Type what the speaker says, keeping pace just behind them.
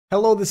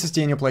Hello, this is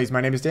DanielPlays.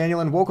 My name is Daniel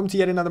and welcome to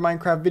yet another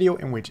Minecraft video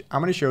in which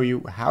I'm going to show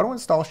you how to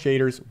install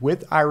shaders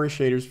with Iris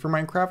shaders for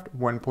Minecraft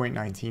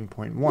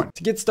 1.19.1.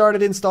 To get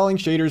started installing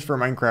shaders for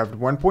Minecraft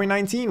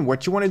 1.19,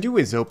 what you want to do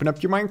is open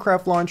up your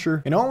Minecraft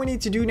launcher, and all we need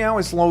to do now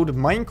is load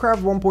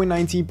Minecraft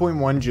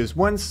 1.19.1 just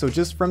once. So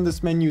just from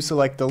this menu,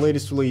 select the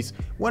latest release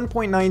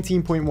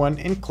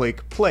 1.19.1 and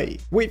click play.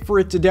 Wait for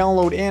it to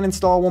download and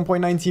install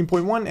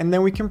 1.19.1, and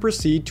then we can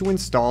proceed to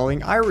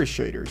installing Iris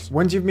shaders.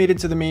 Once you've made it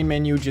to the main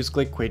menu, just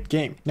click quit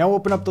game. Now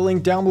open up the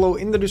link down below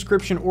in the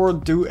description or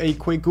do a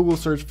quick Google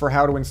search for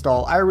how to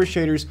install Iris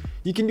shaders.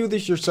 You can do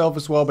this yourself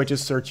as well by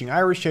just searching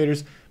Iris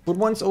shaders. But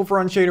once over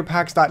on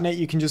shaderpacks.net,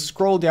 you can just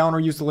scroll down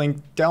or use the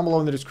link down below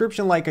in the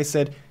description, like I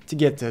said, to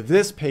get to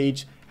this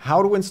page,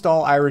 how to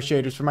install Iris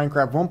shaders for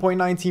Minecraft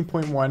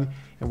 1.19.1.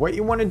 And what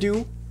you want to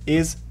do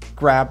is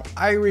grab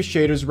Iris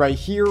shaders right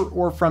here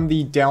or from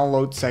the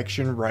download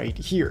section right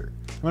here.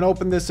 I'm going to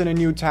open this in a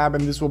new tab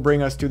and this will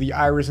bring us to the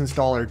Iris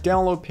installer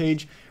download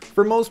page.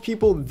 For most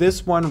people,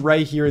 this one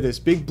right here, this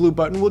big blue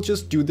button will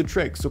just do the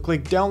trick. So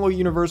click download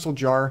universal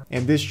jar,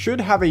 and this should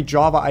have a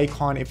Java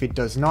icon. If it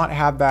does not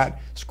have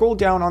that, scroll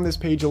down on this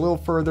page a little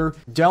further,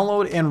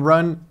 download and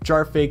run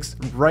jarfix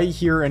right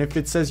here. And if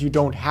it says you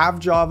don't have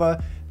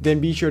Java, then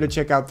be sure to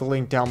check out the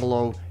link down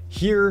below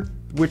here,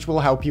 which will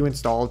help you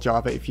install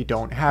Java if you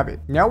don't have it.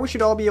 Now we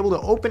should all be able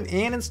to open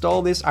and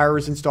install this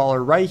Iris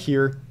installer right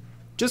here.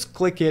 Just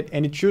click it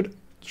and it should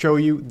show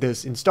you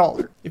this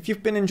installer. If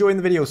you've been enjoying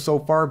the video so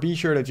far, be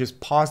sure to just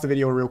pause the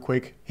video real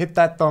quick, hit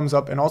that thumbs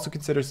up, and also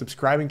consider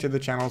subscribing to the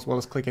channel as well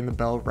as clicking the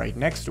bell right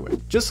next to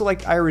it. Just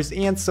select Iris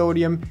and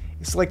Sodium,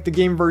 select the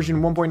game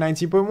version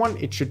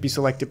 1.19.1, it should be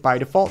selected by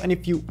default, and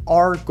if you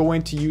are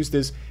going to use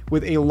this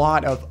with a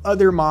lot of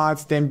other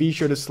mods, then be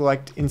sure to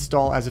select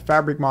install as a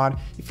fabric mod.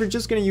 If you're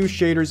just going to use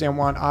shaders and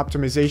want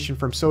optimization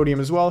from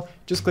Sodium as well,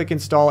 just click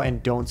install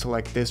and don't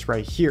select this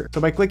right here. So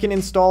by clicking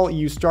install,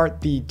 you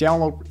start the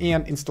download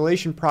and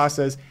installation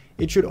process.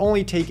 It should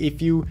only take a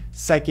few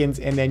seconds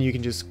and then you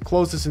can just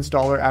close this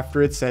installer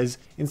after it says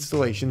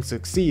installation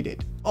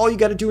succeeded. All you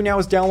got to do now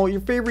is download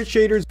your favorite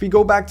shaders. If we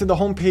go back to the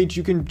home page,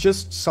 you can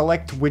just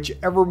select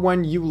whichever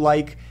one you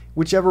like,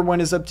 whichever one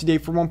is up to date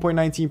for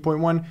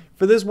 1.19.1.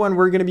 For this one,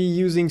 we're going to be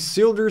using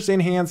Silder's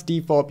Enhanced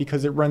Default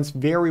because it runs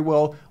very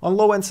well on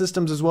low-end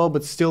systems as well,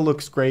 but still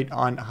looks great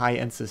on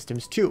high-end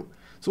systems too.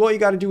 So all you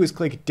got to do is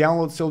click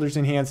download Silder's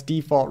Enhanced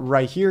Default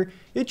right here.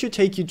 It should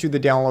take you to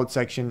the download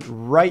section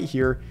right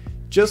here.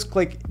 Just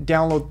click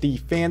download the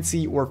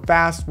fancy or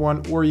fast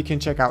one, or you can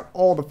check out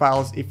all the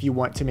files if you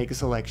want to make a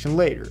selection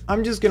later.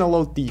 I'm just going to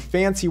load the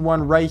fancy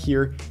one right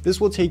here. This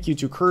will take you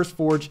to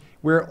CurseForge,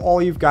 where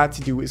all you've got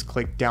to do is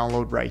click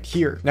download right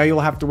here. Now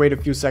you'll have to wait a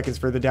few seconds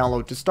for the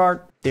download to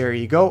start. There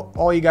you go.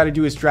 All you got to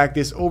do is drag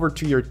this over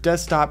to your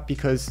desktop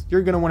because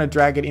you're going to want to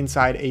drag it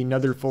inside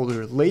another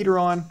folder later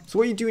on. So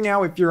what you do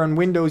now, if you're on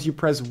Windows, you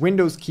press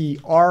Windows key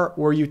R,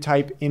 or you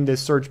type in the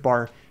search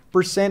bar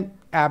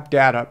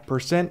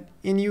 %appdata%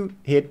 and you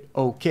hit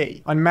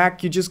OK. On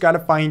Mac, you just got to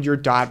find your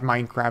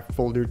 .minecraft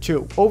folder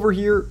too. Over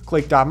here,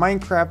 click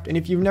 .minecraft, and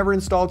if you've never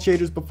installed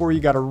shaders before, you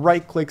got to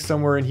right click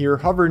somewhere in here,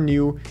 hover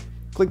new,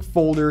 click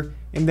folder,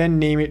 and then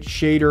name it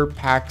shader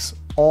packs,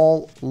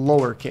 all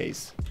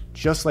lowercase.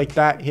 Just like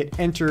that, hit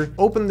enter,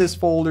 open this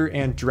folder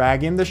and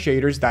drag in the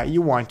shaders that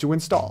you want to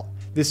install.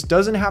 This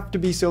doesn't have to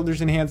be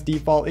Silder's Enhanced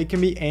Default, it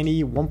can be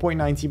any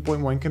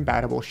 1.19.1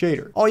 compatible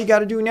shader. All you got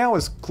to do now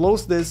is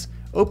close this,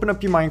 open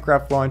up your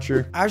Minecraft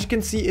launcher. As you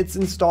can see, it's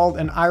installed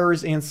an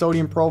Iris and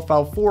Sodium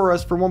profile for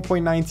us for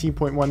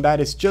 1.19.1. That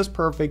is just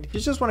perfect. You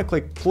just want to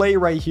click play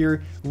right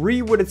here,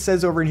 read what it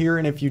says over here,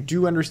 and if you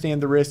do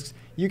understand the risks,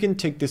 you can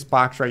tick this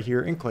box right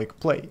here and click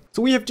play.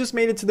 So we have just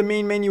made it to the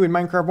main menu in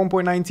Minecraft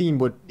 1.19,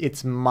 but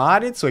it's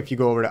modded. So if you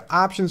go over to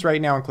options right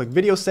now and click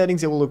video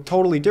settings, it will look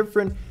totally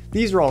different.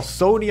 These are all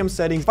Sodium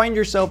settings. Find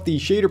yourself the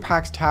shader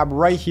packs tab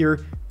right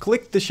here.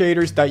 Click the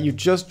shaders that you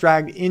just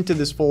dragged into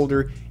this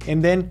folder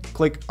and then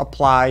click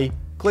apply,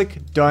 click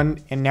done,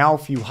 and now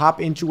if you hop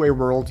into a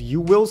world,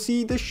 you will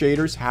see the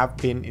shaders have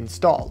been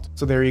installed.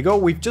 So there you go,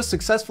 we've just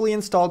successfully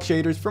installed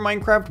shaders for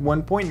Minecraft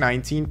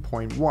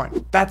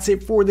 1.19.1. That's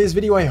it for this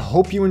video. I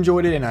hope you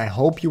enjoyed it and I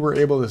hope you were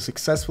able to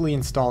successfully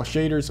install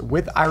shaders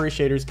with Iris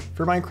shaders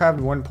for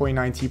Minecraft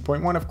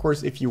 1.19.1. Of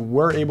course, if you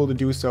were able to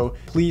do so,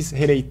 please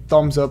hit a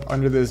thumbs up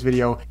under this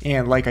video,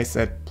 and like I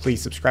said,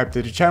 please subscribe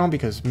to the channel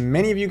because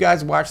many of you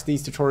guys watch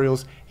these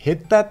tutorials.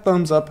 Hit that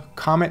thumbs up,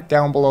 comment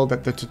down below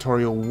that the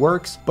tutorial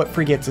works, but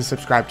forget to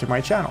subscribe to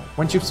my channel.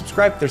 Once you've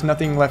subscribed, there's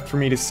nothing left for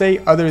me to say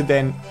other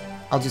than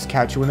I'll just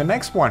catch you in the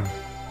next one.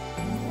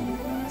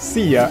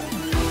 See ya.